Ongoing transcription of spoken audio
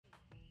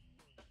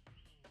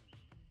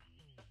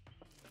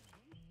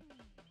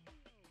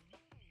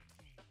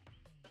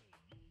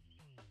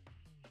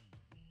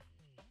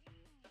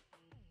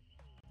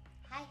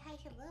Hi,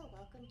 hello,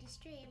 welcome to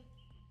stream.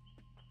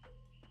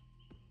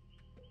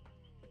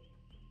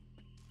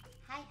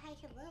 Hi,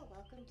 hello,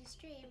 welcome to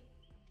stream.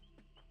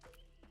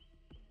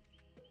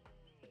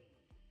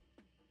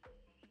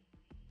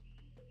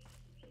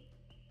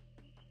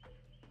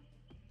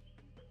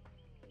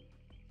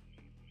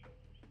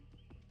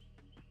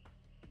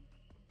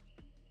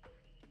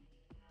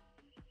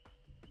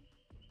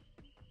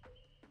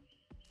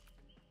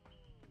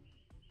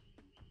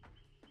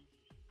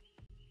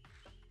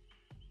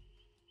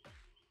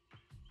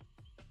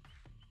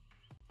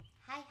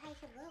 Hi,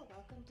 hello,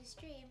 welcome to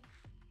stream.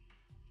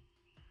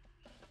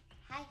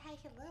 Hi,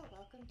 hello,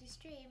 welcome to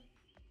stream.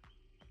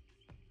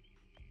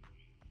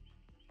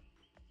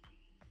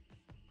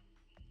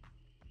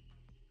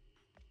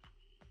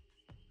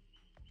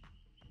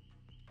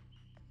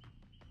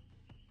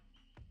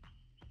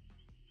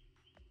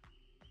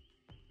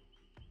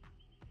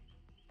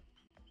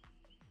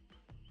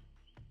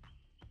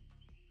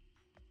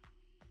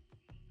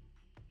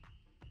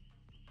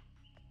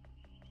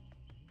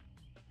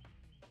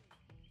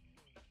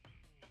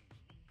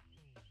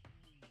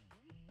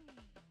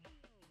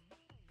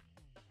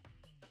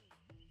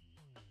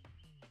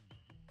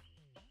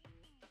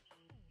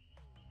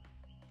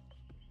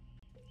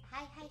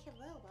 Hi,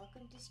 hello,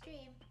 welcome to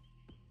stream.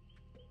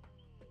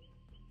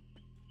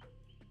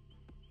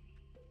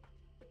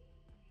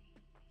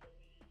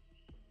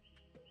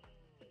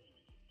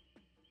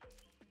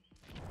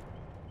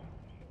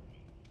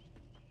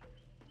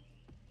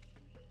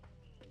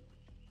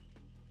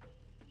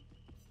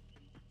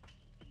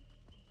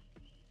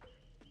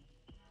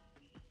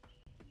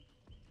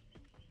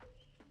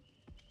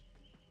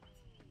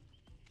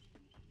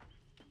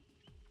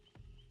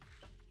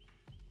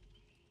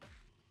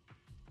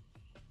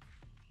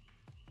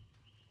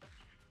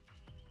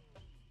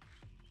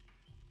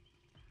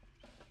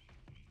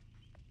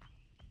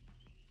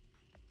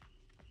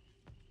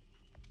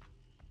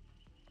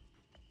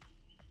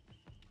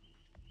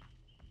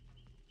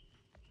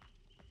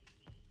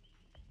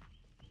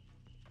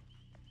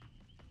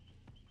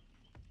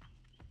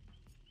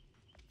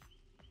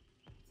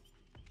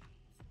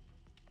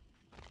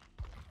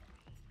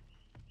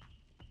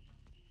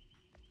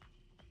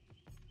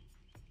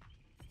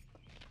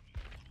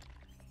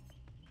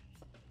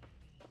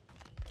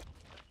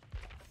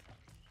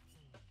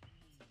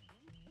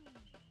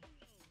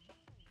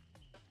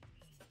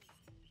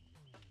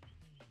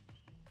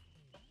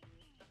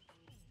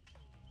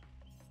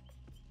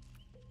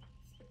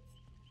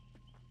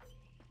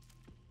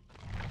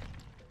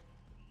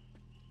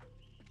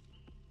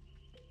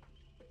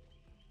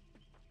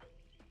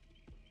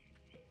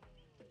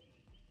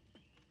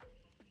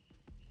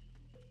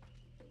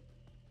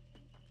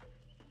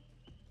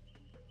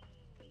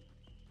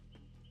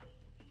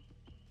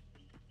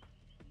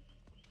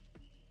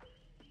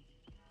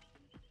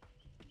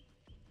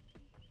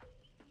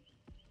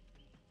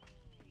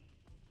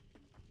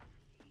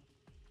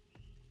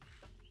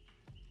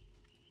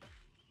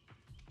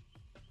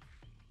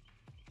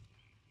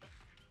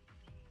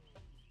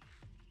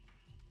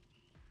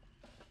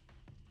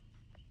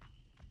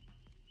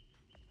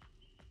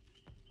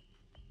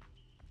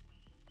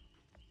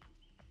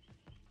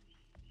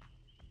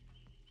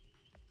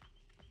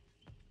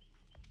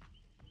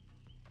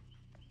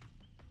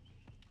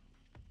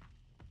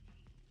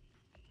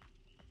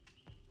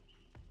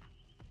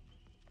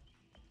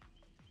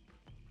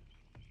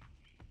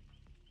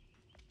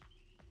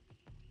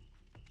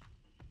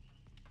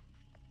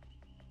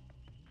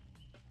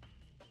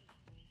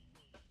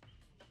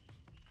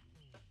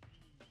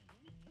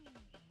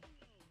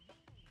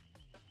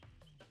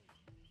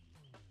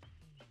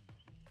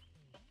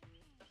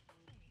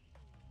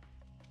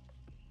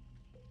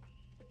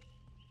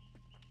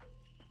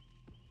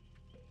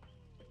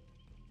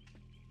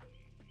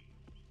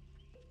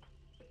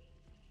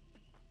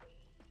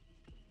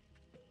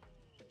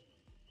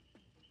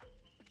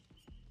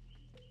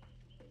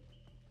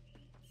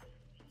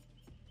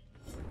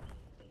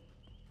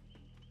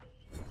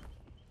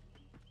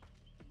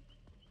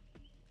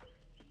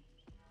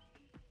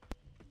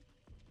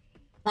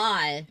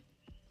 Hi.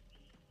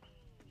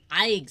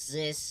 I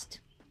exist.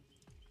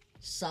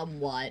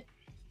 Somewhat.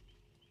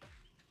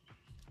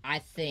 I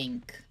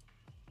think.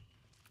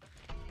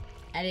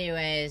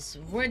 Anyways,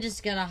 we're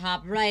just gonna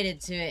hop right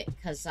into it,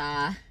 cause,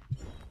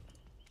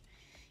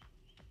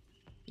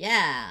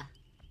 yeah.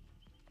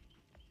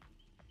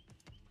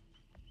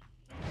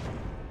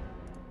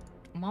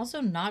 I'm also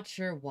not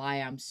sure why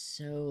I'm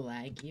so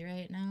laggy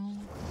right now.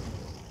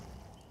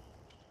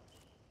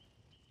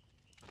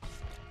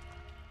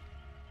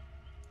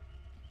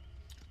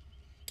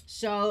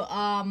 So,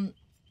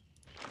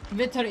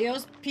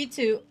 Vittorio's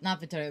P2,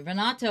 not Vittorio,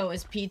 Renato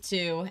is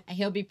P2.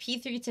 He'll be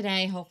P3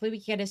 today. Hopefully we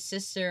can get his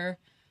sister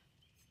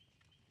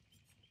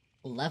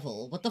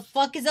level. What the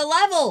fuck is a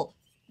level?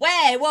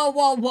 Wait, whoa.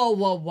 Level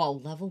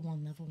 1, level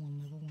 1, level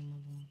 1, level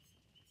 1.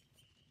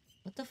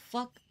 What the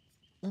fuck?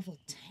 Level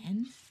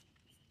 10?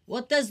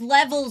 What does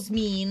levels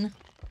mean?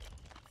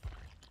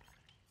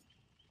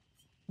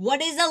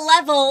 What is a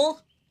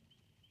level?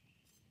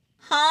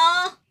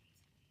 Huh?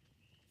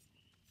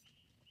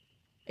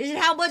 Is it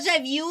how much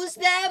I've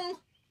used them?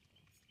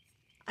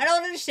 I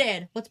don't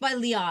understand. What's my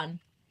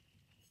Leon?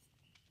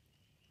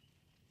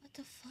 What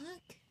the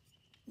fuck?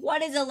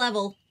 What is a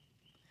level?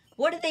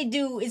 What did they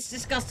do? It's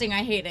disgusting.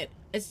 I hate it.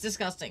 It's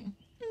disgusting.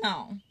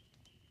 No.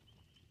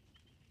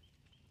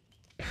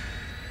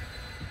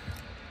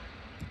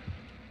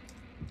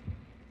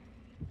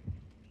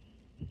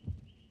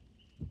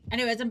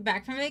 Anyways, I'm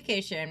back from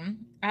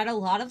vacation. I had a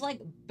lot of,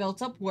 like,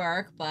 built-up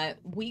work, but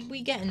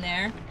we get in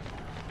there.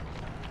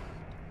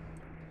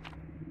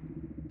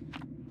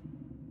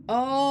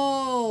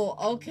 Oh,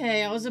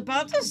 okay. I was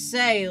about to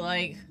say,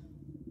 like...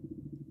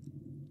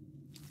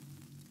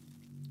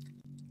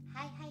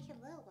 Hi,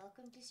 hello.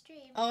 Welcome to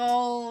stream.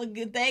 Oh,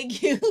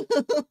 thank you.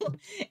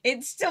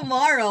 It's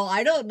tomorrow.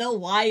 I don't know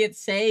why it's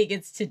saying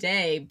it's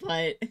today,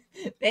 but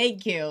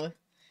thank you.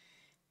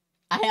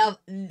 I have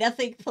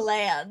nothing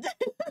planned.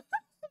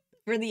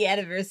 For the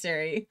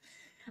anniversary.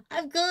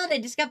 I'm good. I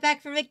just got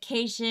back from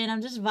vacation.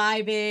 I'm just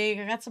vibing.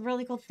 I got some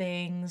really cool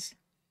things.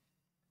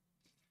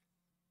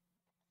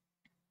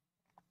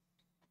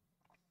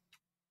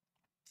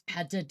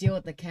 Had to deal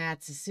with the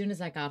cats as soon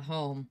as I got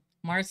home.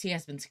 Marcy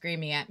has been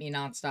screaming at me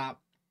nonstop.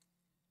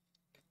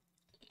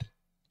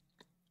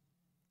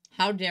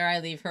 How dare I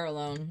leave her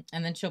alone?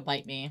 And then she'll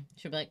bite me.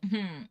 She'll be like,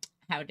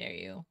 how dare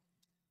you?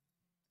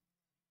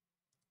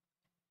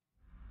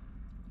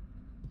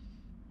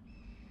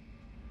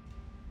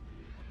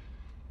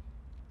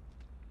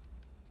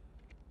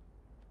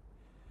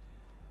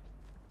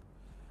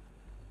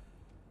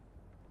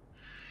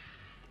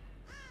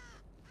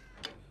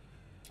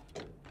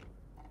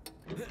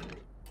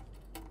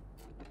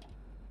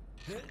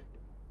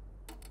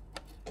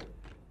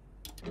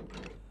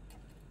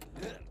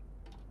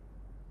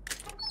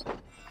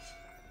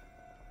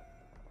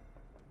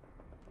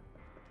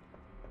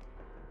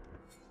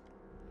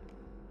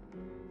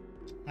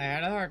 I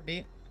had a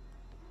heartbeat.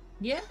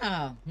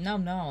 Yeah. No,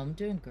 I'm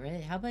doing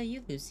great. How about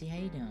you, Lucy? How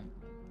you doing?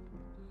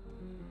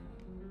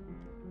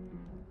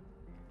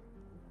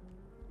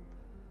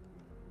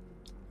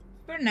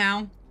 For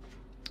now.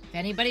 If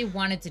anybody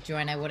wanted to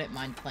join, I wouldn't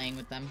mind playing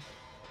with them.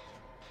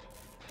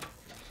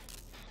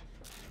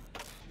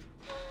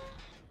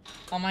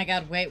 Oh my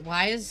god, wait,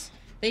 why is...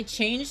 They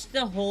changed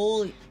the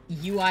whole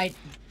UI,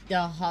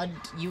 the HUD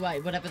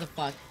UI, whatever the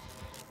fuck.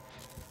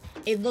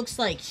 It looks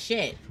like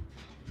shit.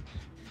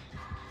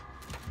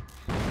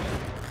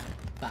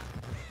 Fuck.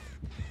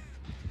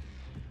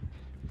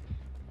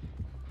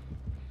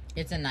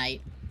 It's a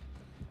night.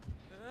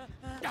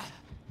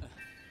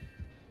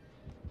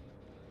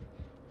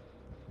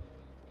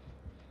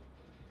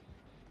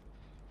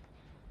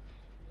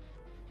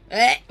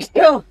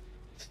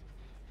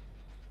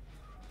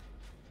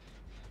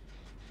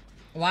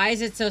 Why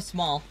is it so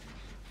small?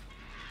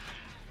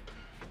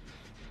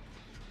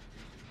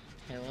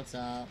 Hey, what's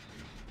up?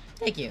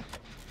 Thank you.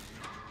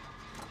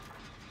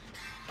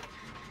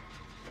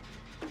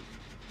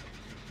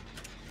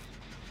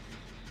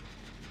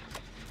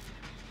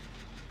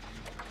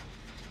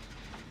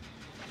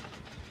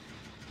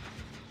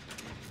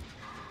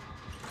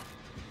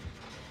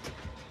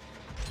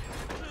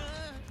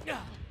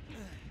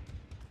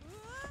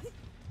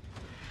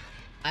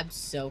 I'm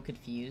so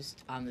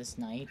confused on this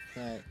night,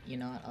 but you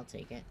know what? I'll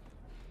take it.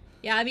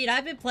 Yeah, I mean,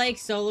 I've been playing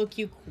solo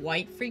queue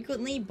quite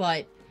frequently,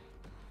 but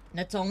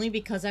that's only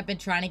because I've been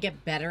trying to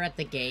get better at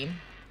the game.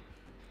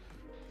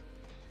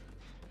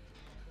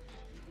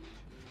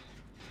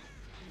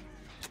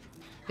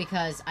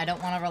 Because I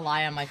don't want to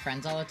rely on my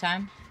friends all the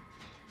time.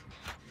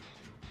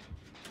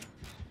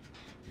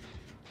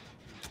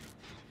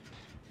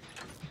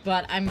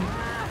 But I'm...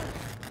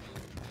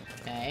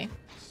 Okay.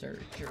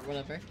 Search or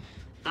whatever.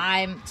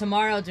 I'm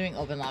tomorrow doing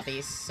open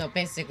lobbies, so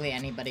basically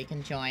anybody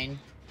can join.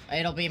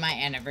 It'll be my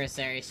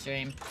anniversary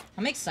stream.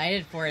 I'm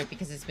excited for it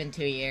because it's been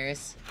 2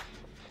 years.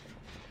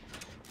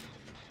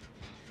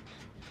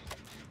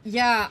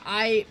 Yeah,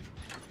 I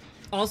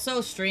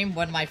also stream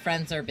when my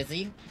friends are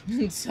busy,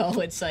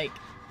 so it's like...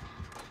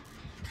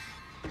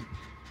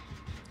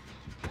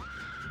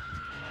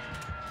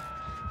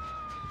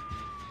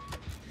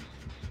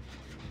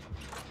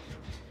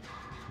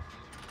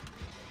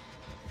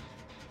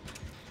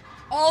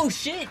 Oh,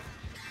 shit!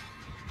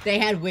 They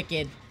had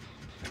Wicked.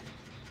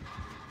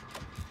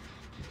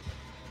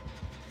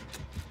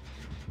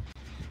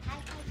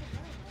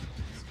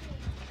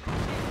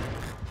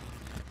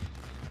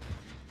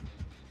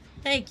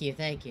 Thank you,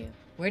 thank you.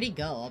 Where'd he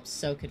go? I'm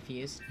so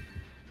confused.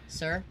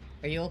 Sir,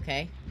 are you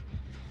okay?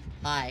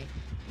 Hi.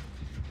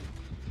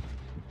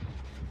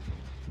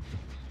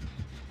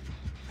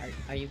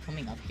 Are you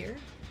coming up here?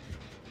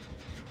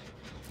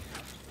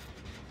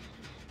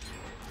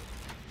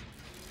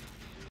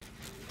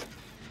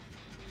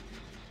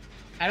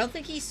 I don't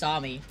think he saw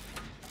me.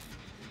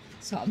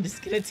 So I'm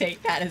just gonna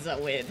take that as a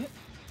win.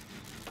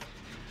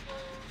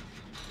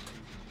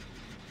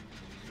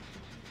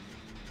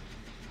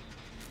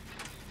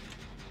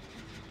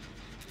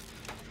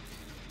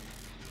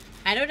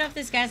 I don't know if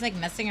this guy's like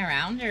messing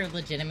around or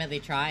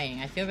legitimately trying.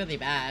 I feel really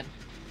bad.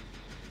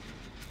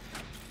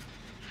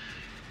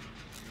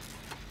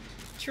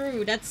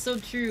 true. That's so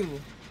true.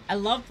 I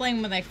love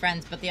playing with my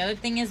friends, but the other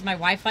thing is my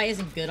Wi-Fi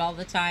isn't good all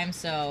the time,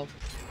 so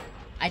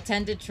I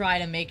tend to try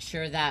to make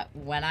sure that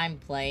when I'm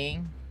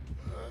playing...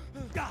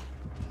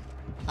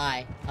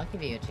 Hi, I'll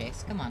give you a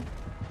chase. Come on.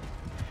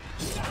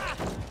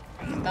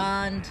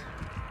 Stunned.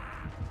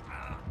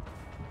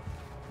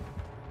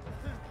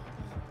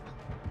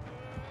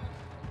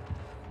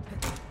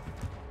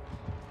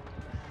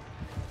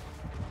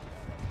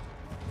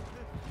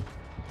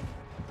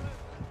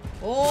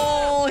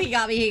 Oh, he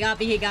got me, he got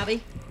me, he got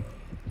me.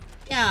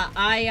 Yeah,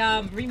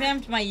 I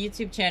revamped my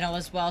YouTube channel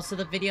as well, so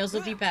the videos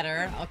will be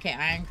better. Okay,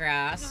 Iron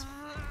Grass.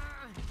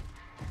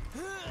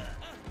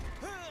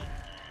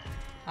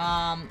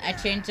 I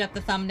changed up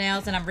the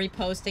thumbnails and I'm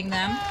reposting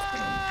them.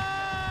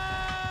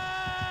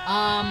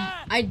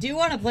 I do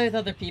want to play with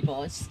other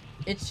people.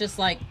 It's just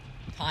like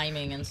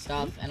timing and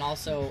stuff, and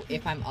also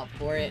if I'm up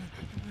for it.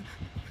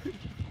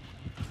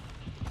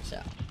 So.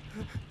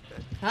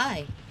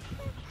 Hi.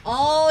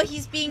 Oh,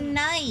 he's being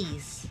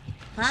nice.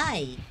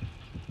 Hi.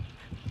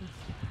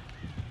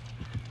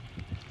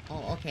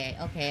 Oh, okay,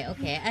 okay,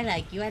 okay. I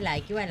like you, I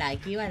like you, I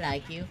like you, I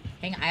like you.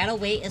 Hang on, I gotta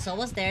wait. It's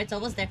almost there, it's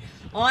almost there.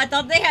 Oh, I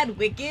thought they had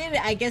Wicked.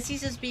 I guess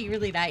he's just being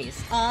really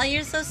nice. Oh,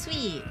 you're so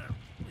sweet.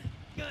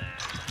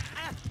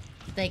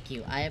 Thank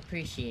you, I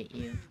appreciate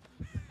you.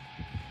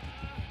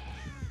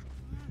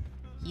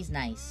 He's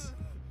nice.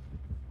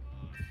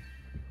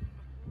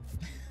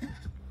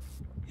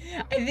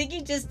 I think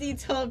he just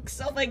needs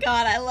hooks. Oh my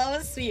god, I love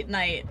a sweet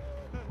night.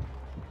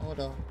 Hold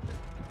on.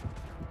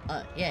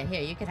 Yeah,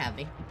 here, you can have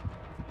me.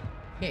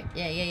 Here,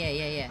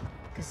 yeah.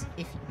 Cause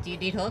do you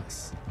need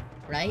hooks?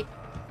 Right?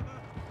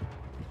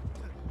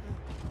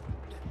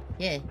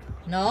 Yeah.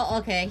 No?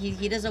 Okay,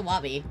 he doesn't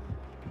want me.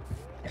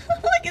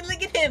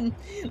 look at him!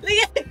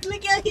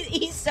 Look at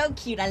he's so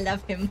cute, I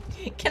love him.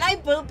 Can I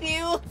boop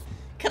you?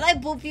 Can I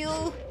boop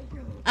you?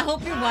 I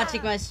hope you're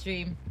watching my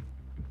stream.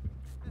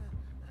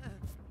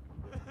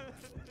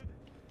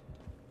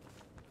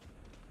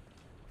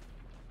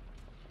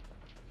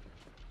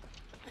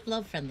 I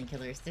love friendly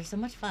killers. They're so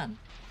much fun.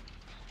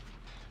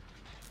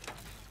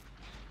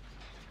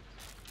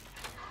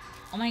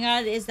 Oh my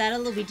god, is that a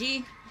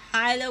Luigi?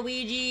 Hi,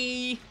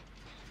 Luigi!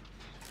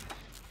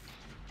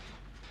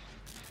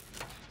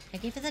 I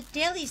gave you the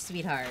daily,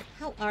 sweetheart.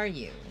 How are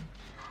you?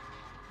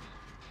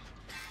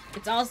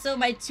 It's also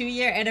my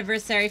 2-year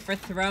anniversary for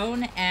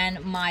Throne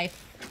and my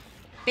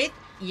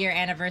 5th-year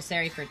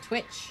anniversary for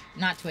Twitch.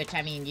 Not Twitch,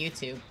 I mean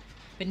YouTube.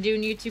 Been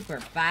doing YouTube for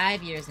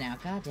 5 years now.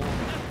 God damn.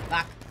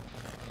 Fuck.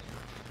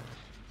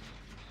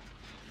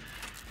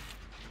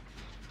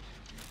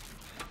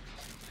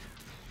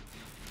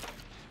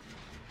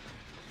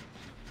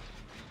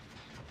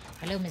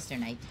 Hello, Mr.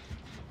 Knight.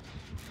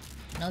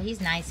 No, he's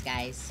nice,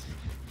 guys.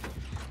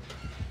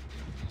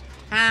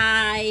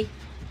 Hi!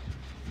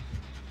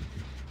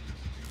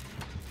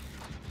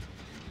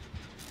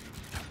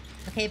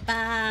 Okay,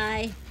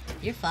 bye!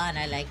 You're fun,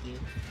 I like you.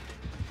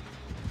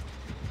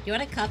 You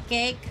want a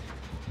cupcake?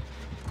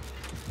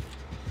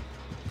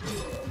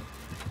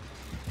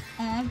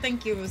 Oh,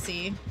 thank you,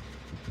 Lucy.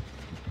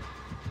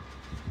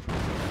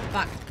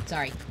 Fuck,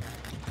 sorry.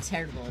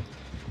 Terrible.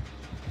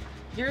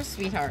 You're a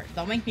sweetheart.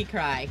 Don't make me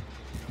cry.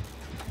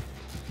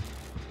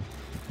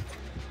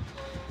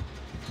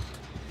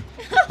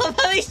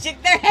 They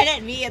shook their head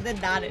at me and then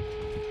nodded.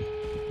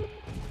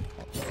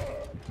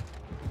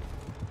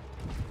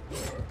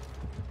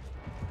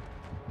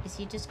 Is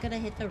he just gonna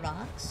hit the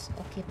rocks?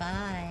 Okay,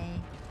 bye.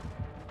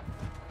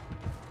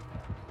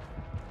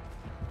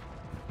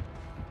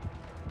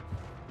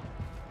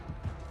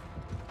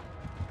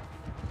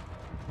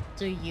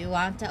 Do you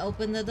want to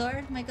open the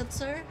door, my good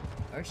sir?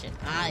 Or should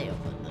I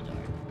open the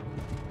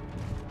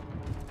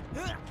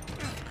door?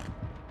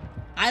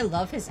 I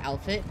love his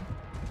outfit.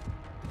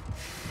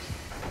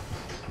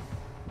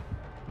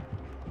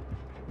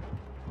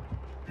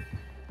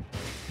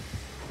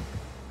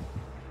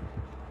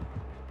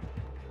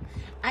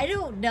 I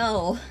don't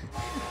know.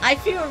 I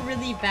feel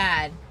really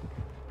bad.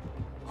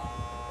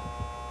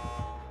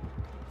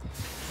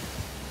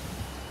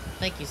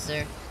 Thank you,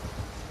 sir.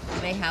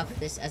 You may have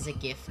this as a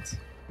gift.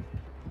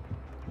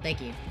 Thank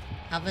you.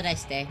 Have a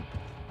nice day.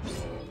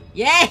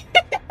 Yay!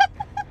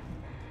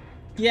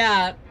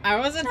 Yeah, I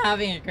wasn't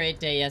having a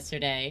great day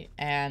yesterday,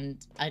 and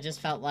I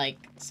just felt like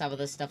some of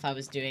the stuff I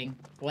was doing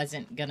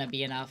wasn't gonna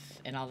be enough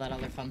and all that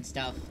other fun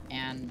stuff,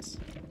 and...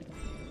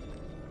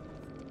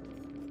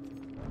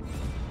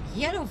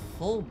 he had a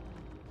full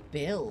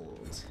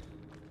build.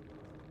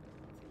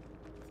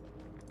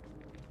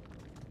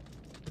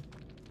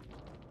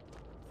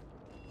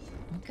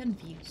 I'm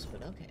confused,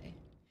 but okay.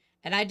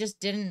 And I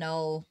just didn't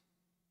know...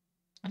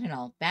 I don't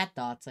know, bad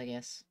thoughts, I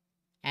guess.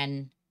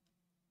 And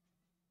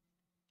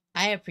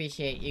I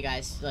appreciate you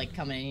guys, like,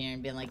 coming in here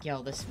and being like,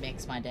 yo, this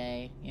makes my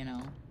day, you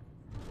know?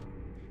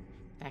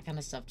 That kind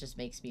of stuff just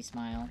makes me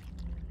smile.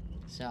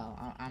 So,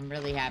 I'm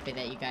really happy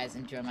that you guys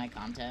enjoy my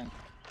content.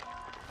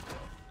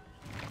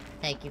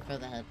 Thank you for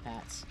the head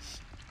pats.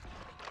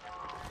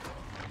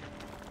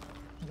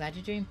 I'm glad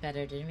you're doing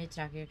better. Didn't mean to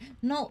talk to you.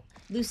 No,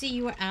 Lucy,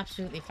 you were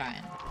absolutely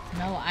fine.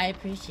 No, I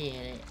appreciate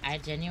it. I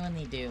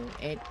genuinely do.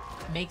 It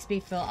makes me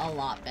feel a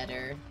lot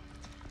better.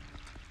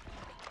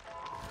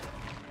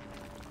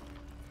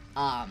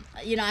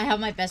 You know, I have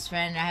my best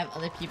friend, and I have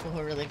other people who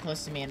are really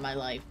close to me in my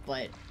life,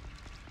 but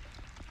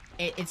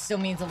it still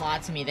means a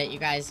lot to me that you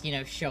guys, you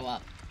know, show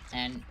up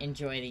and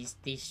enjoy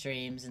these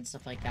streams and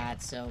stuff like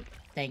that, so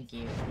thank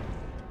you.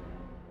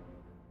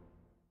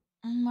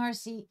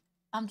 Marcy,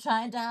 I'm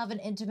trying to have an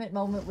intimate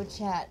moment with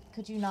chat.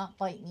 Could you not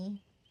bite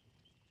me?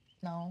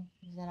 No?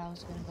 Is that how I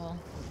was gonna go?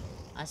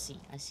 I see.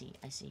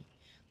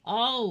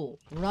 Oh,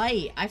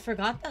 right. I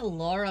forgot that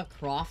Lara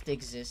Croft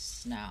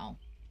exists now.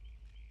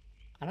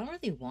 I don't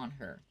really want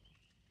her.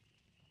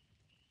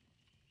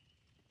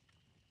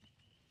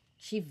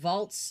 She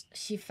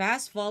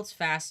fast vaults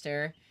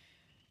faster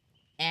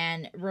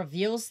and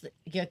reveals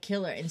the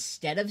killer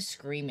instead of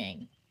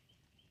screaming.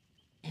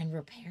 And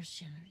repairs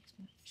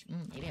generators.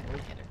 Maybe I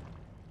would get her.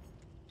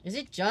 Is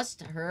it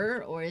just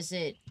her, or is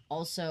it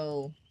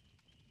also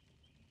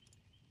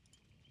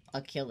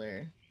a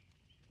killer?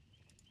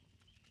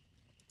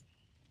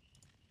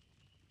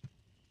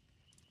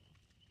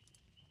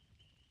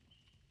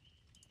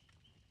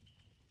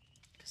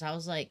 Because I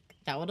was like,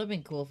 that would have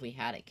been cool if we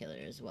had a killer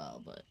as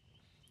well, but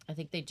I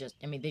think they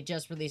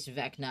just released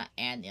Vecna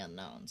and the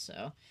Unknown,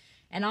 so.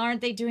 And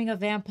aren't they doing a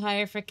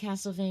vampire for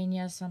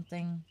Castlevania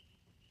something?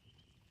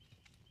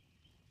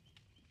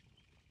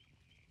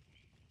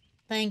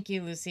 Thank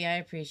you, Lucy. I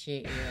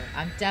appreciate you.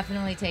 I'm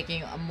definitely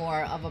taking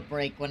more of a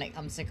break when it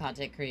comes to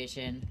content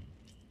creation.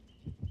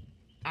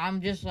 I'm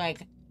just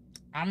like,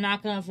 I'm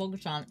not gonna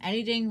focus on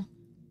anything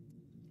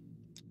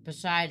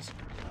besides...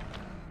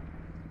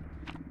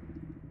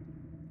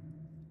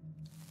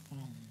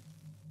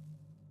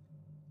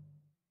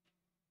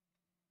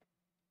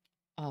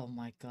 Oh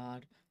my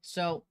god.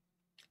 So,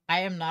 I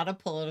am not a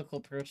political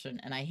person,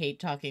 and I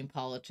hate talking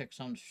politics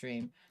on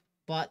stream,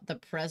 but the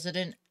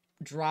president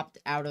dropped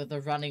out of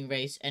the running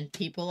race, and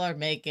people are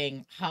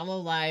making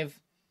Hololive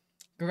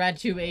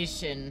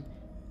graduation.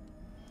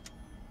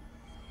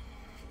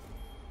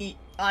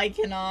 I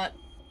cannot.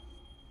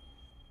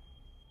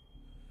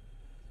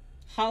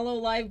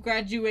 Hololive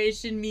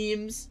graduation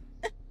memes.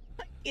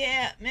 I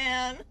can't,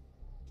 man.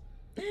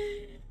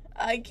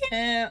 I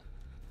can't.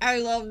 I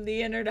love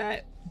the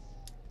internet.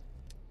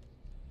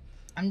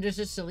 I'm just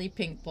a silly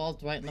pink ball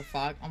right in the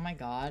fog. Oh my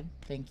god.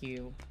 Thank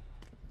you.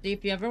 See,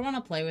 if you ever want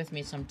to play with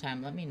me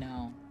sometime, let me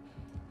know.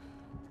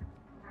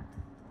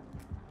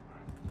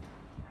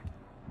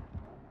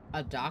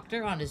 A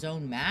doctor on his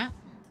own map?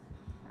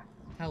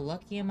 How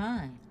lucky am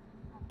I?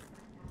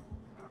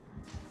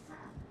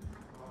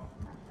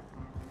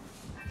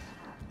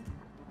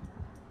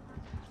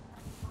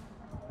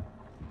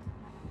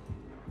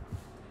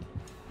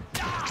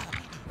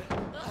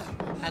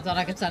 I thought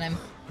I could stun him.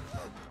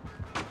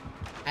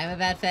 I have a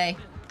bad fay.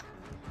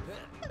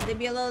 Leave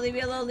me alone, leave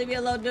me alone, leave me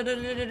alone.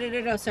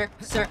 No, sir.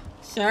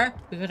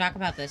 We can talk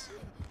about this.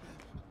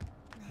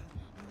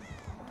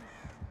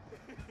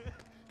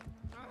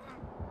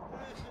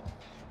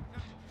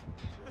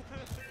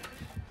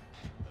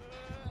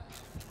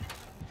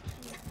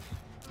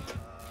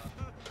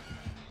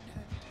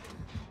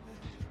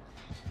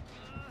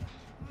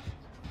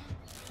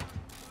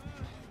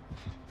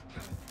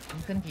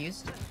 I'm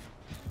confused.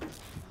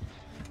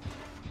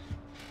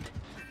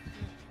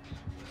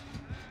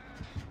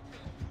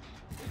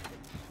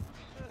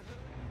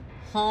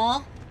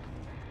 Huh?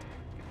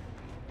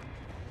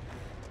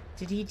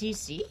 Did he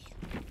DC?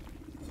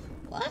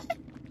 What?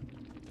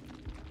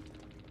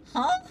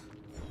 Huh?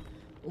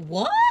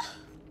 What?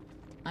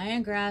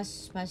 Iron Grass,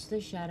 Spice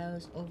the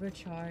Shadows,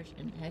 Overcharge,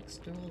 and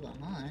Hextral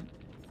the Hunt.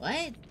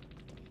 What?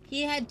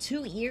 He had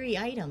 2 eerie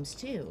items,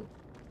 too.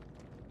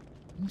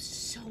 I'm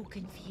so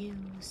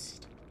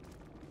confused.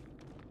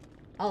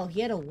 Oh,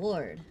 he had a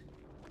ward.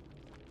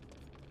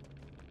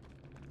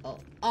 Oh,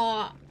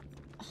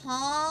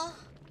 huh?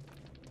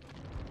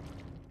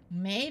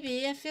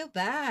 Maybe. I feel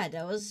bad.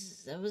 That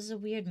was a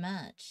weird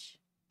match.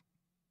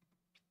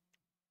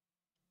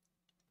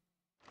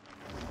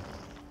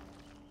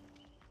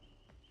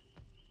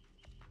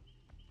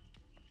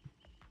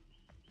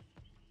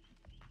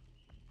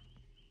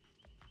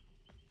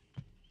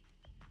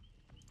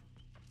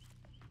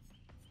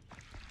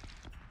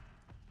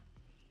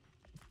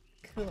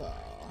 Cool.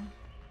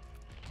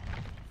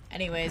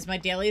 Anyways, my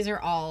dailies are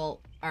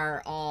all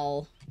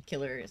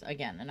killers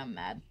again, and I'm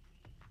mad.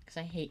 Because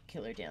I hate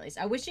killer dailies.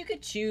 I wish you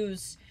could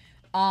choose,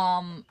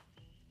 I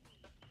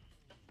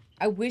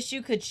wish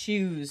you could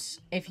choose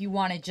if you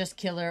wanted just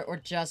killer or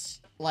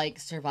just, like,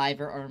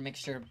 survivor or a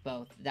mixture of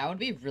both. That would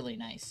be really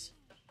nice.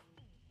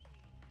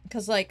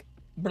 Because, like,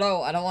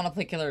 bro, I don't want to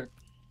play killer.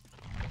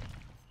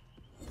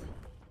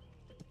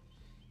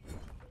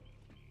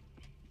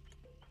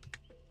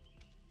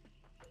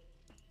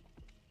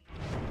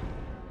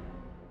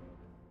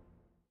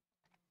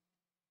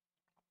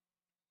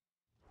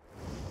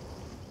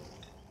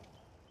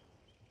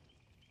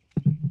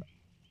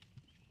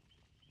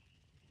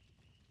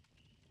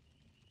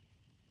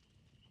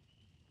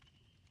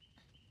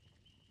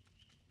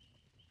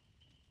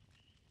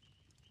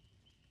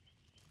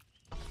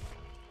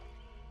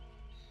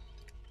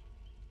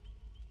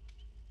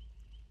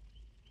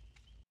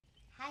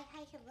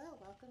 hi, hello,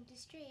 welcome to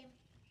stream.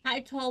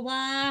 Hi,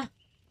 Towa.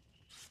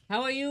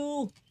 How are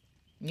you?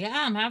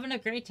 Yeah, I'm having a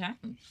great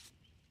time.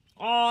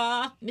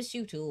 Aw, miss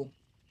you too.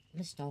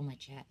 Missed all my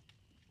chat.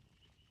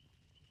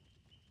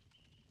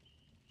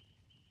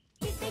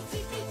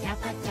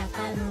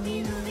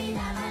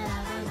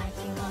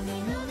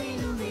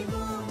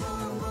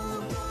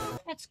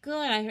 That's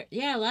good. I heard.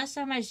 Yeah, last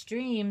time I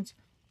streamed,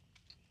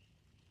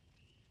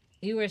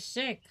 you were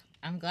sick.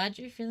 I'm glad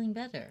you're feeling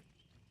better.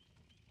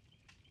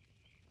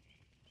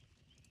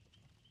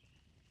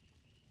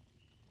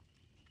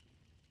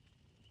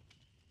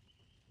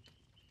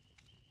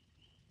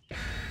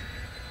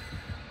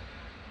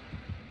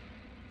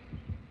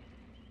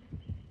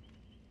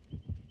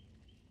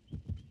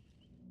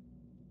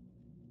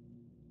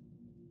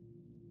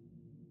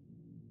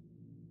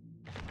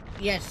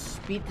 Yes,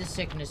 beat the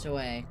sickness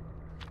away.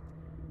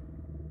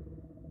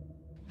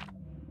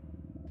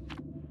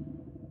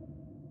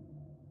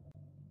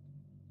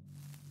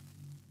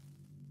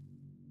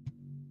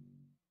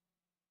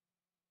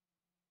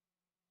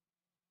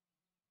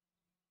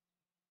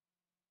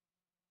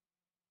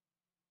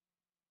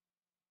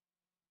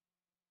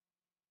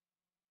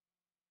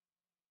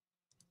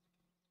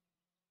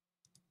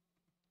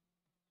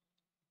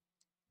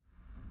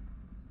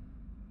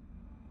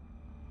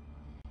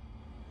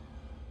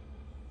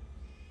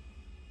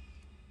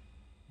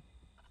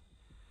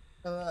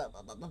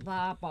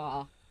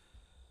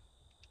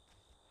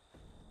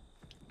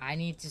 I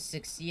need to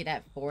succeed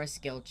at 4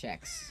 skill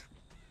checks.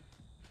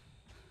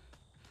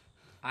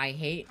 I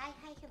hate... Hi,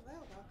 hi, hello,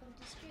 welcome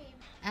to stream.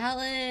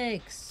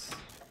 Alex!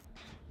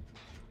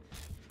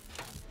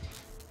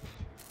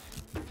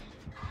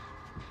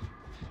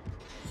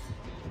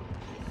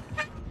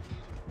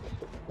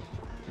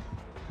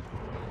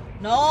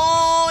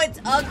 No, it's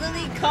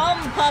ugly cum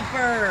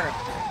pupper!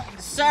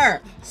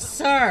 Sir,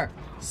 sir,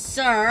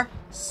 sir,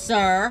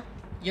 sir,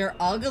 you're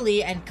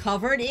ugly and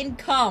covered in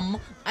cum.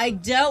 I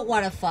don't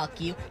want to fuck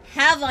you.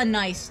 Have a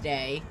nice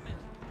day.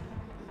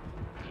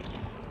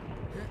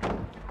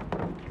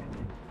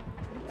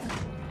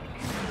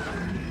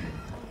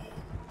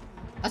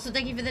 Also,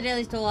 thank you for the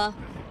daily Stola.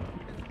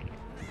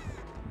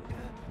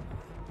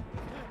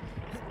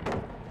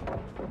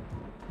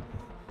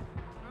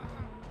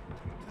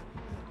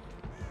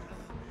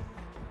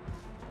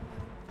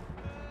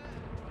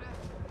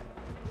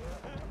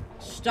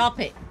 Stop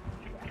it.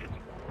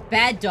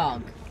 Bad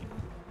dog.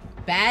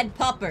 Bad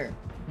pupper.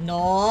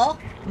 No.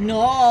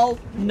 No.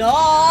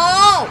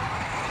 No!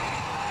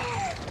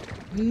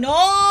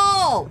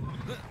 No!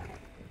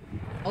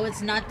 Oh,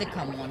 it's not the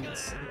cum one.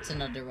 It's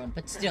another one.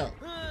 But still.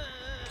 Oh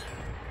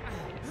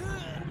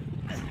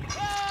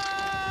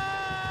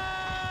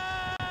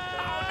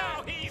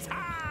no, he's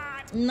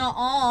hot!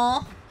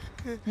 Nuh-uh.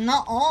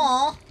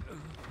 Nuh-uh.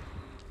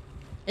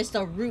 It's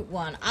the root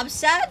one. I'm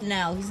sad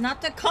now. He's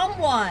not the cum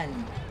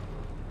one.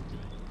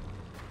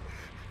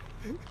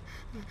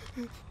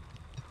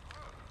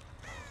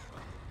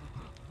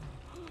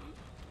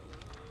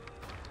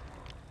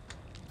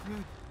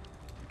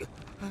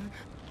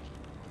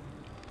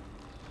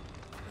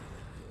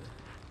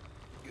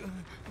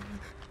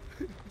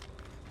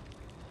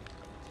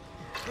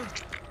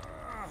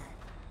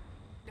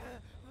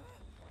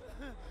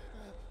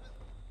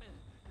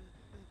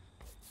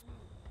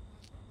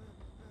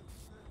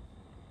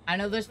 I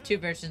know there's 2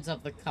 versions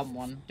of the cum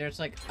one. There's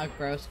like a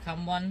gross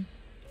cum one.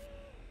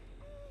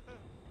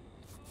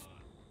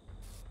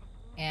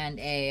 And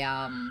a,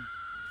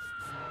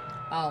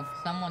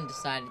 oh, someone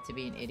decided to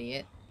be an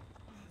idiot.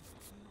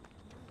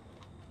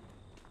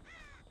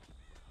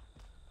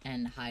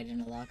 And hide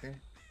in a locker.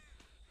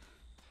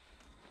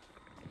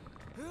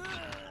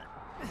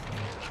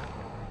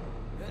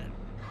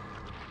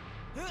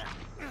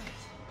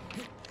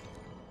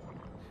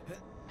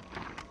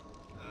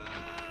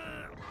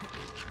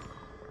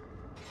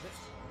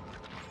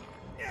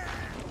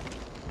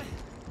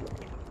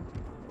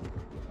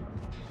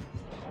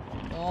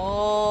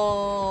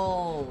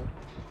 Oh.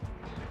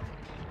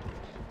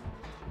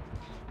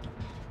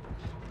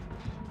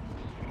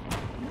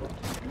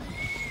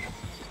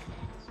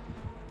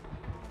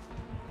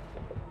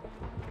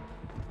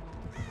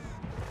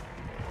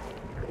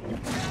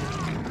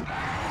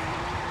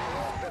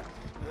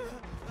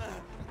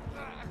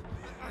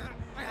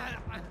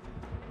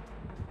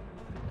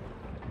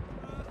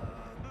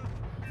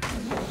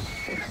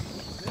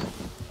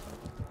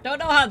 Don't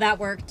know how that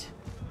worked.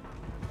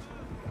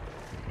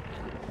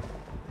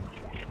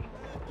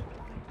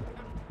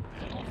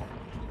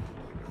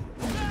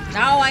 No,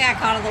 I got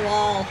caught on the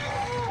wall.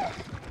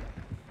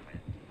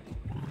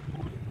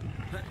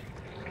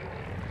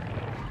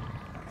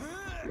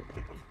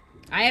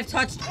 I have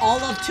touched all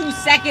of 2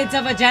 seconds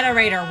of a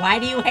generator. Why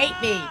do you hate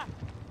me?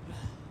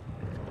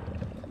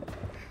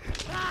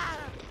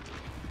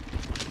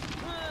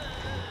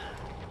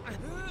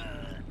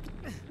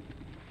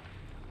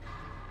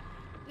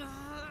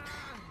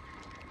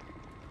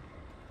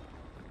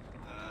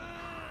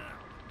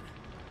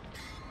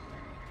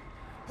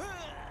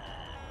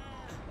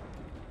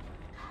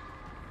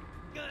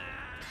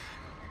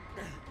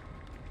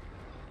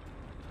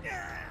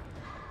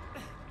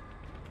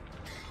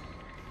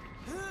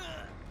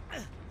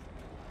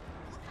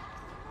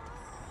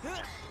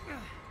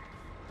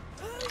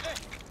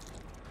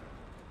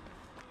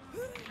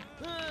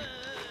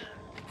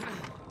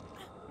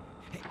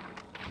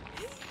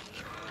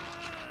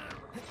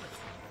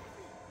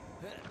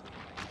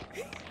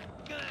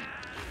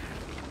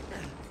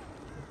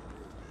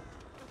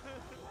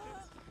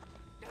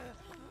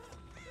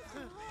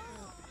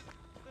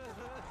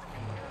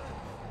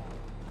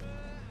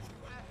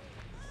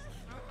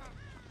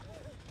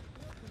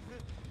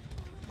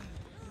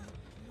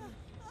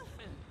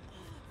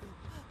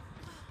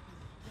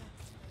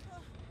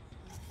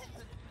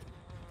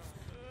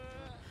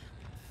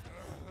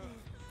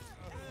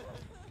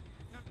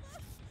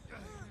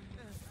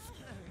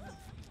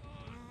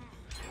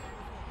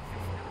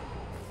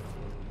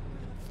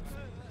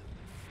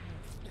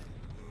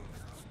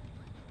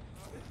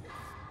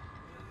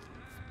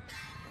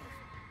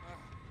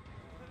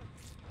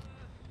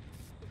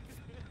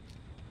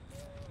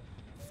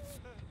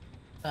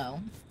 Oh.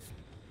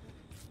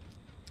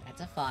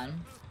 That's a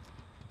fun.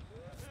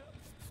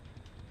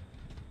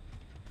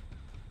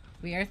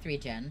 We are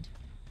 3-gened.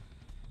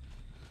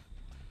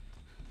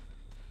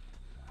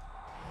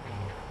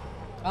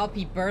 Oh,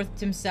 he birthed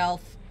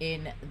himself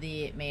in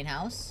the main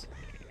house.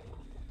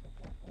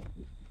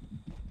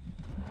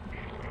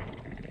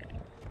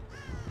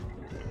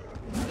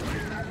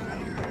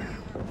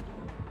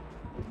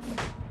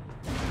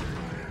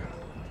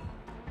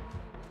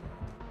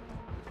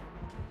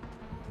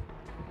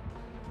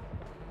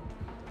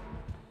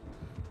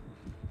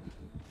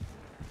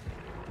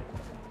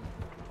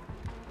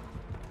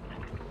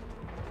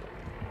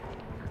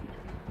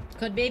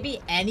 Could maybe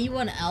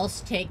anyone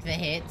else take the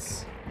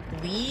hits?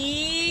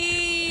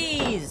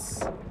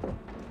 Please!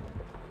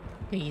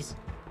 Please.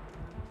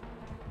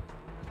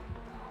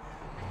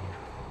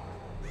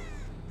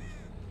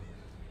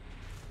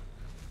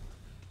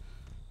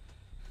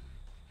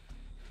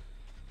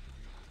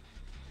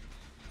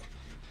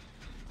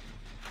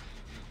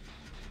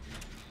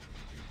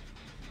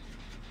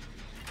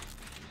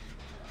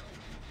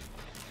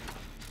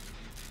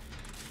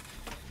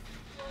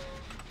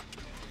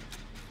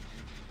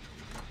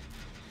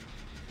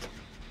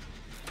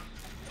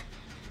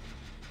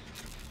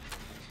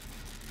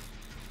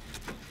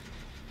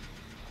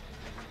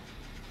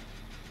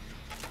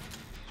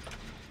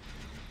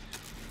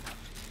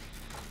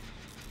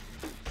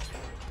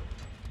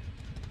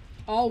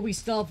 Oh, we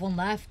still have one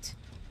left.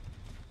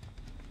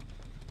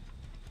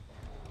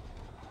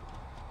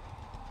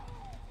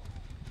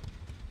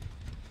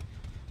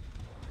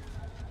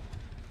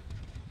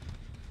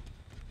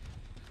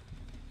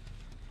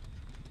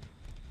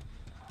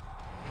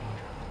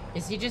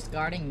 Is he just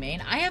guarding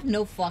main? I have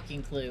no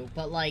fucking clue,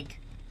 but like...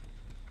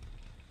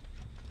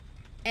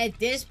 At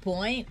this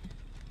point...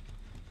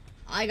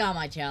 I got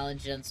my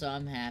challenge done, so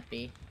I'm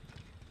happy.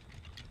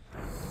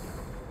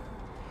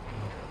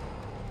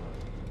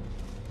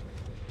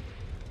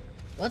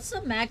 What's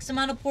the max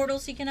amount of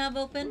portals he can have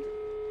open?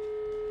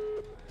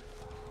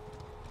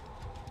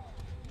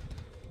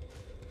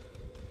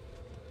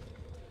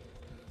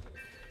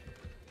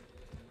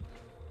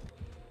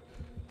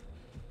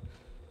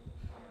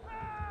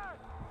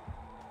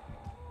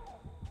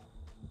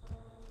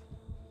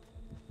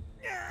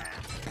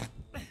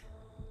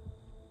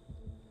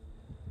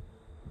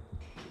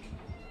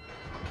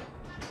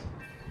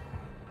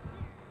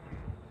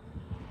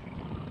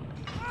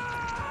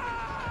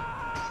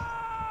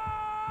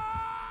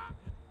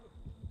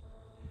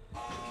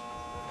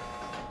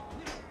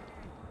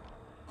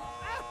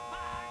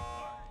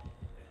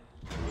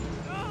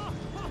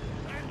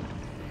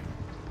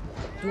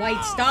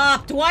 Dwight,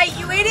 stop! Dwight,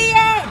 you idiot!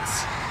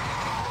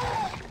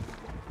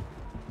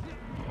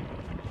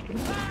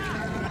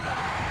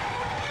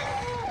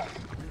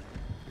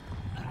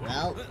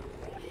 Well,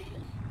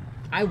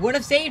 I would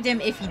have saved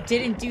him if he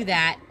didn't do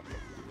that.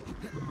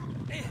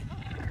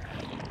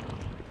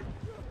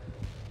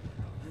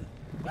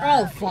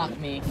 Oh, fuck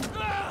me.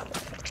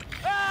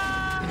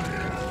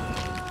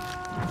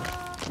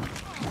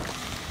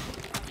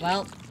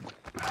 Well.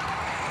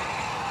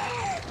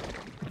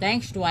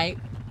 Thanks, Dwight.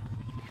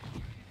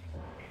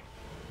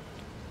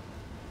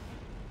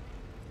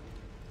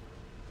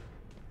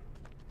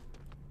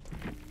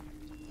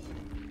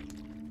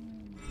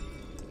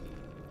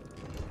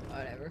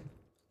 Whatever.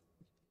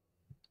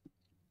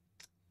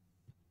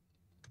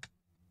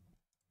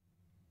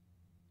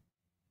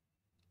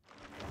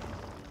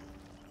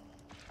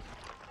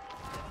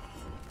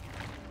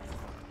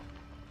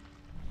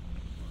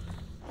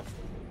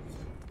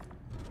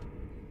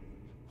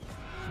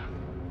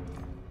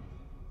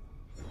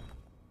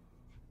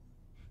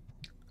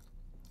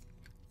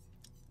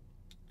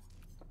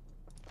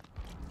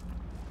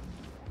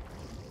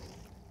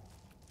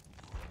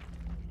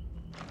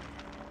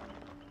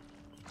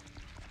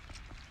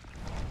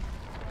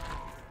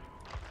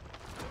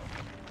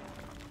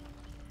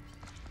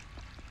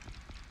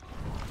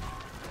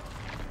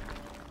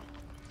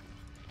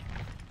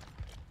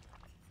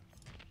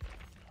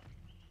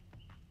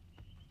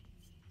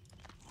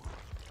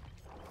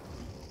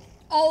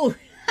 Oh,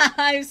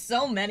 I have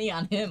so many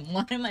on him.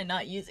 Why am I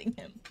not using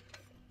him?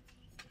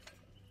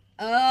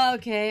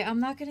 Okay, I'm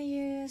not gonna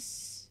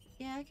use...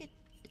 Yeah, I could,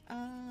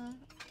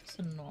 just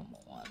a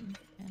normal one.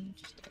 And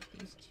just get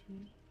these two.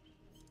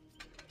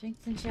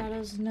 Strength and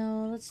Shadows,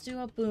 no. Let's do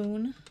a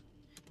boon.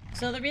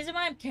 So the reason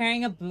why I'm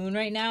carrying a boon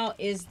right now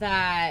is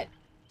that...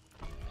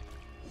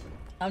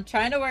 I'm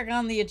trying to work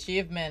on the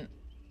achievement.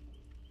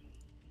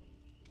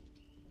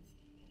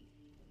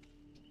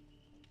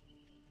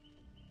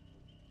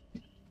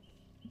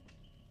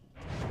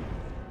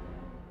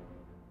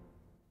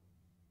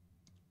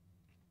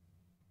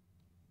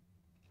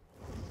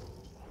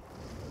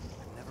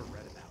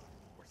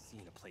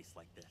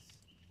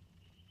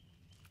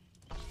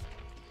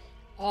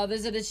 Oh,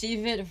 there's an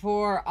achievement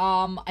for,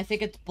 I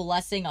think it's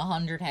blessing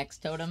 100 hex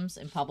totems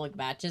in public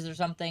matches or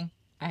something.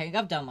 I think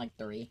I've done like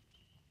 3.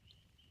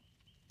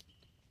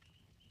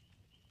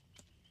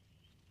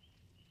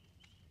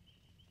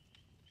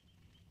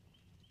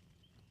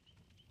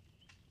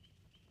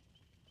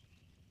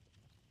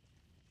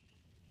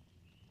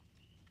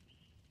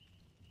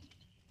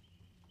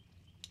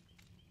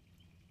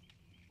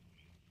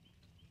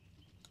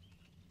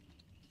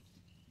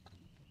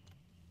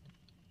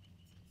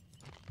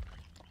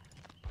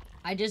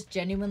 I just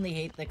genuinely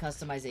hate the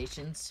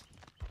customizations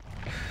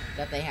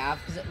that they have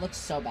because it looks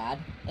so bad.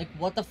 Like,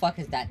 what the fuck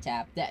is that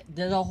tab?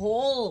 The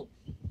whole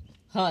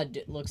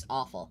HUD looks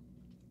awful.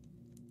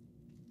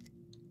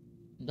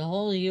 The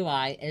whole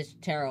UI is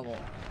terrible.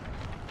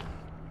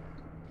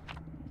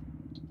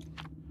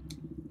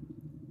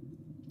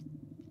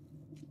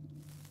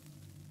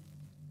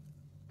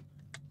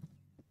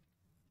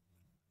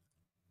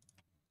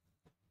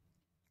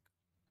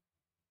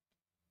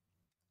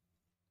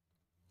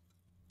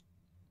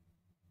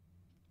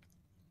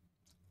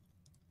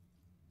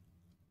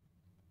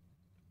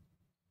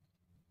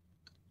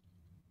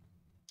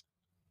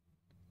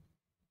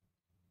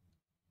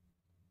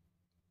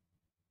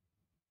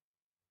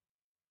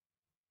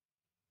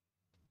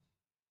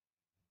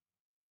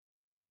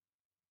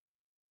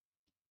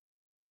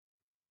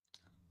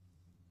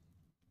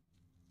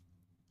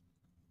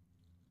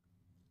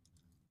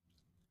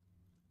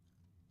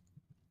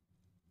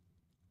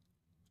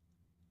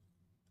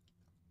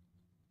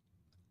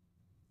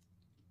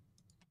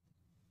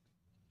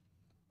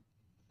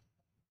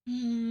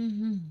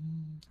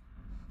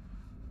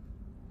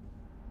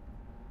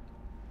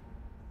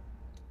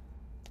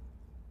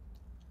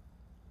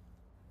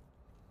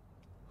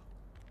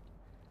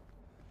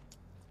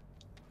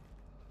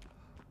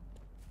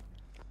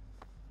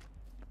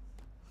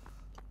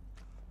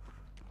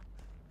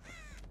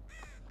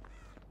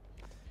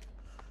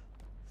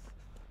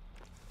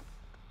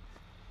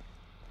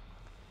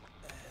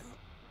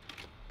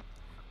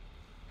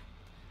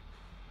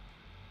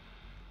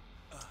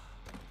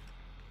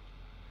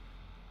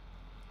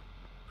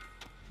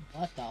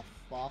 What the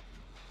fuck?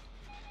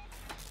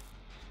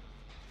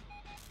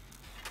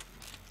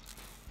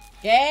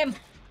 Game!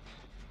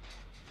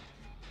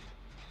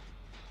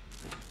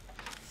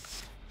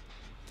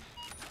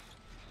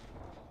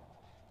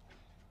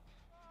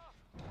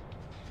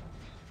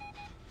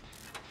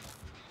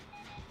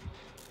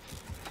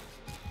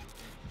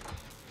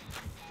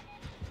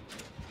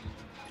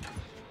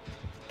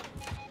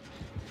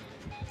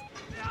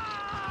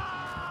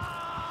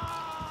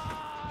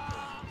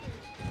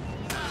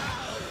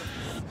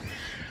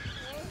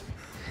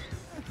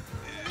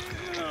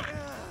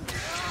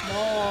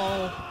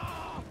 No.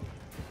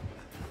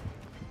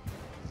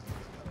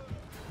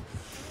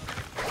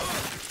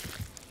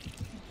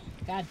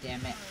 God damn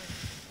it.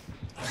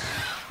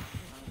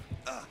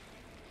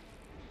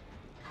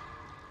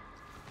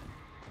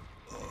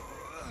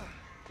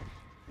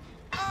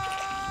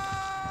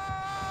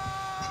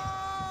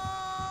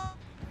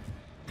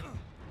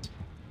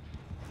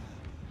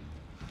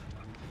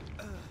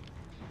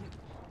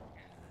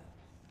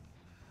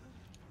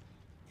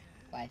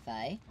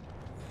 Wi-Fi.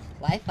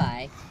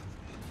 Wi-Fi.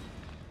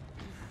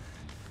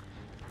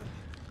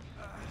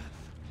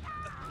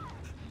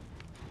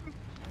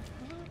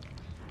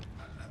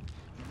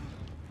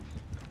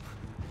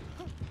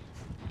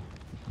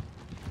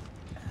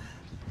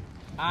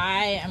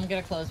 I am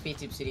gonna close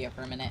VTube Studio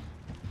for a minute.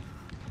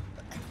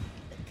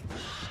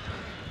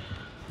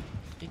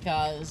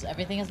 Because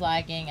everything is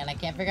lagging and I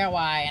can't figure out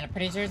why, and I'm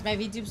pretty sure it's my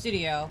VTube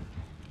Studio.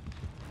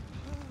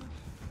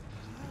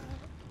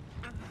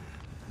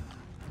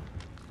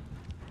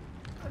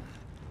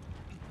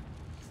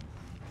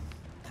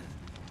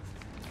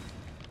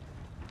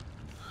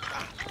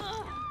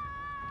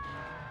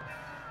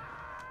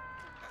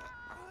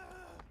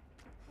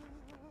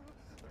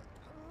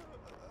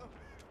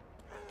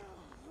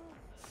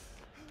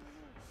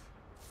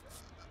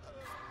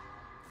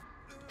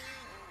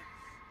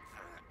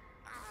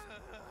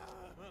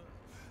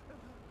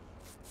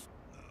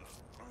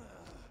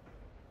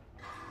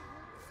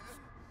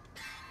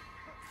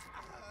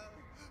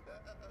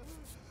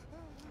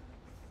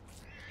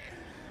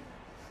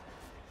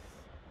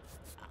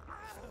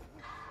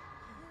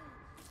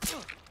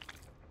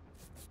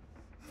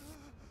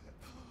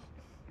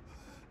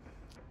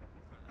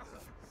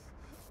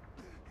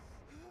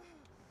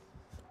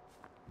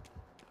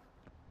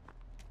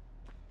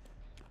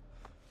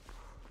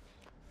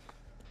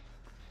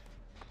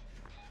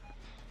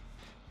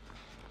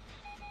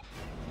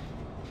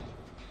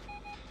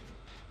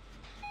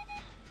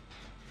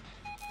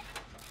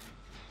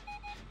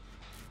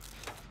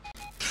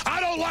 I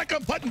don't like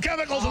them putting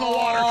chemicals in the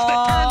water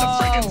that turn the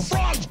freaking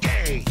frogs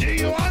gay. Do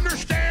you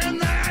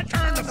understand that?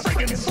 Turn the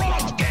freaking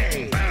frogs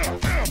gay.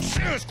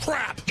 Serious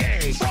crap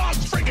gay. Frogs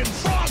freaking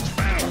frogs.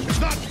 It's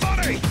not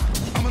funny.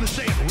 I'm gonna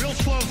say it real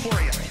slow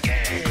for you.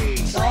 Gay.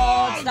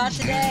 Frogs. Stop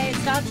today.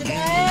 Stop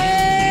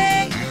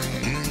today.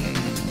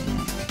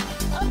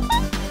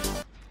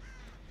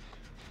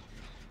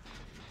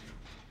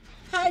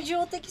 Hi,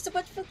 Jewel. Thank you so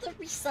much for the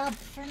resub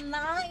for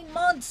 9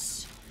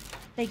 months.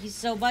 Thank you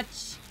so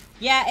much.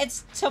 Yeah,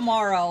 it's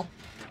tomorrow.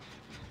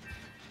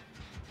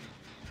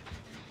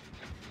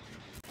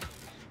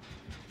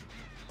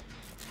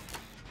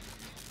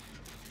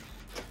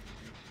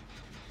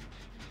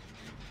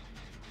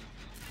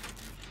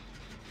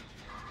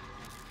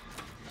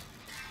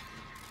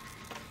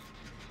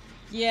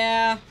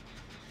 Yeah.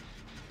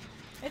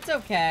 It's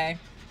okay.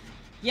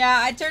 Yeah,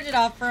 I turned it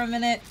off for a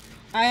minute.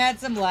 I had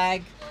some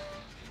lag.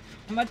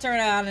 I'm gonna turn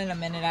it on in a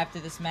minute after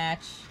this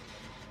match.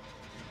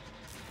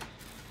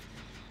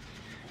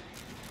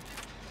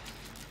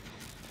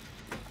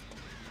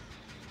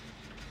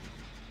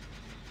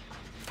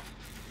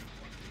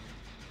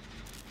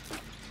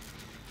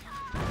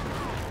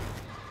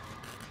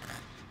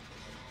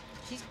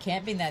 She's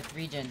camping that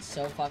 3-gen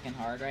so fucking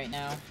hard right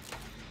now.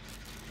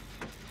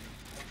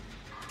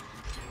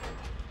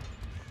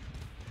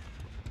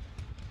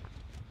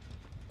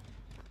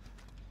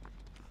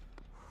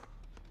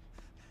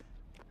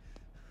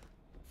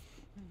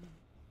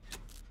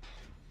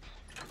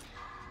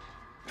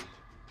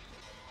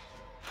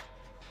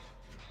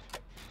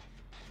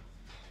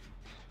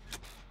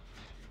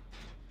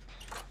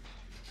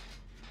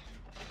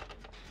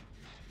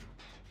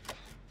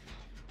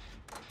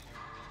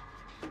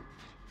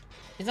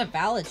 It's a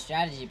valid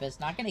strategy, but it's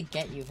not gonna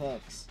get you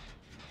hooks.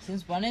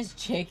 Since when is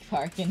Jake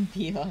Park in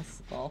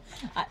POS?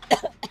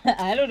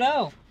 I don't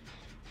know.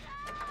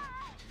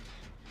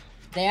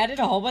 They added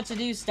a whole bunch of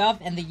new stuff,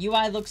 and the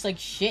UI looks like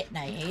shit, and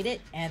I hate it.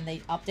 And they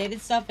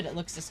updated stuff, and it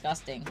looks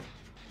disgusting.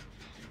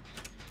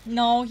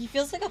 No, he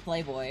feels like a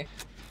playboy.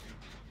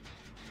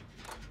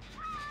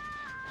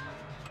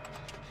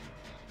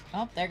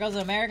 Oh, there goes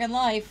American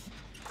Life.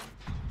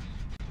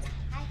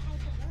 Hi, hello,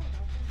 welcome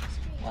to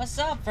stream. What's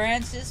up,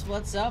 Francis?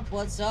 What's up?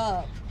 What's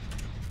up?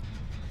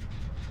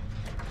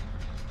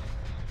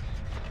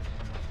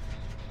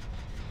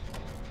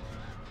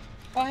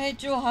 Oh, hey,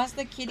 Drew, how's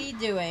the kitty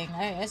doing?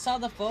 I saw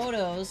the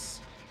photos.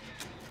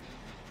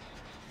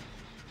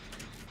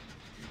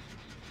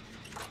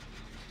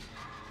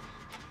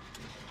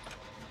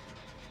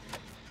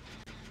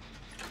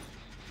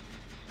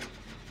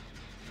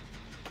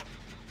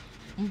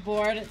 I'm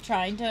bored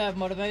trying to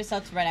motivate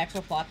myself to write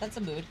actual plot. That's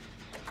a mood.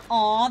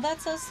 Aw,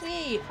 that's so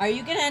sweet. Are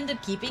you gonna end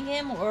up keeping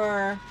him,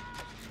 or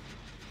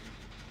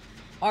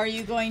are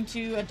you going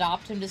to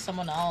adopt him to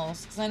someone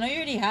else? Because I know you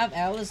already have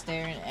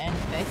Alistair and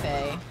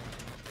Feifei.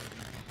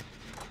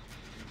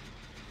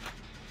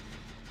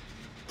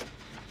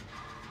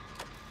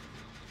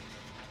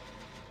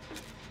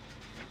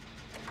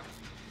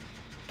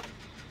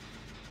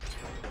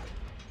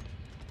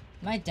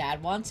 My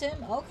dad wants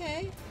him?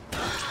 Okay.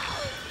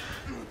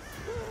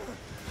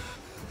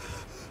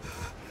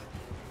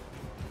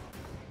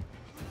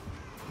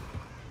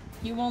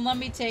 You won't let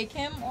me take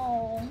him?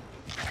 Oh.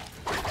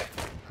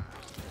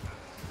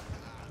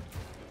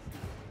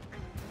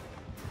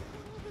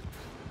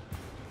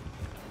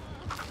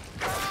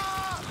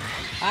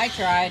 I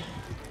tried.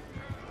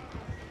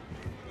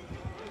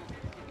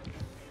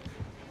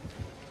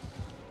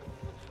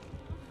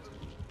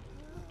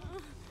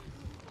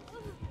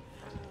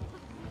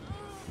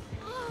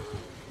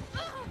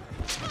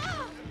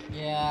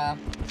 Yeah.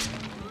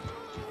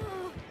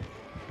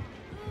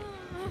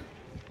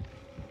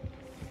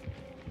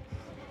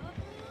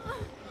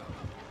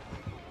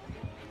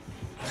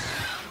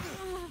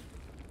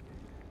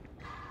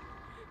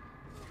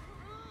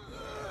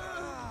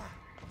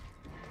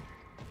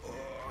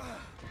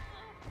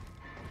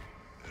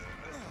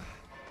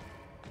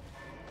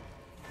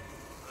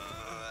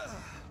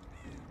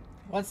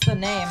 What's the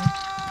name?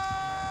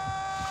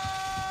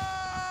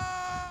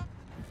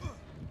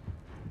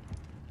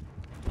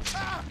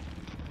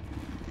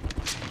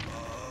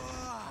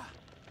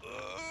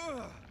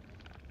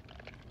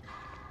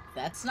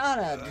 That's not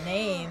a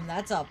name,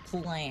 that's a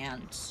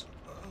plant.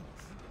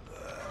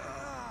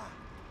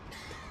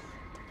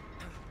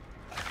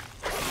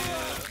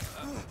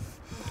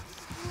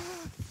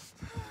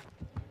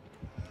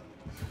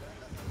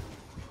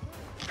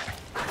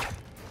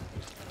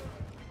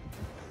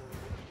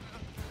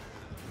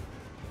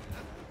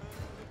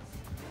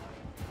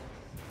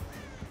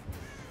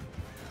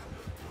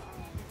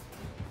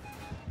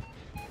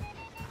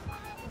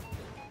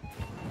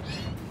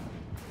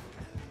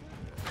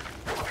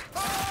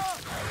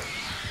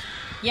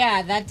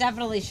 Yeah, that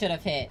definitely should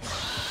have hit.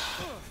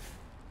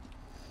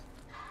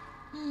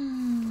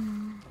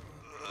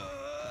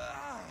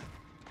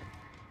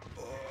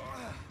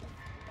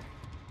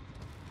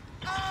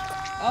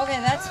 Okay,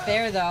 that's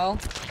fair though.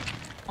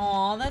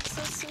 Aw, that's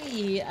so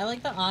sweet. I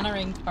like the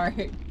honoring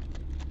part.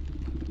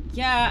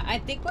 Yeah, I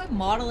think my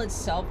model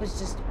itself is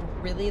just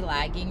really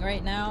lagging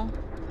right now.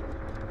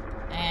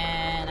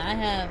 And I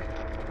have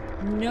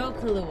no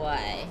clue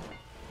why.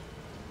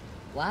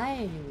 Why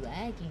are you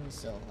lagging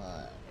so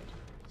hard?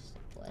 That's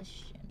the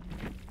question.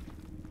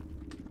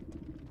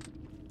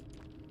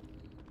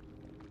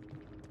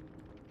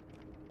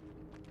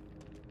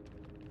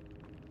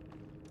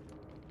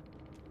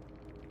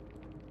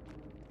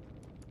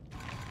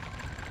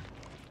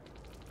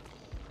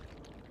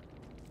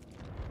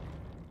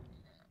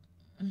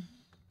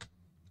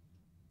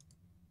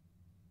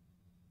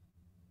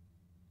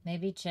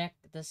 Maybe check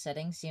the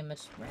settings, see how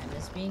much RAM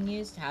is being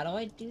used. How do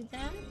I do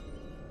that?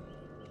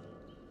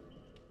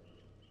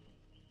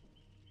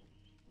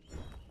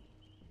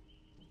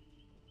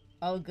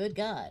 Oh, good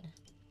God.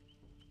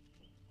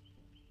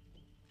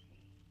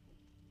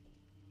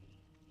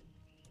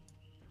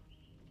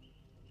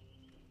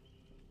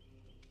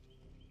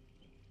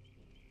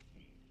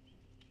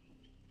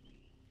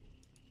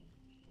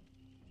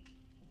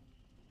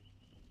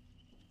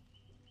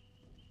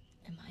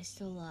 I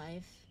still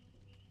alive?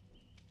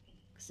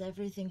 Because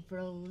everything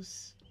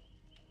froze.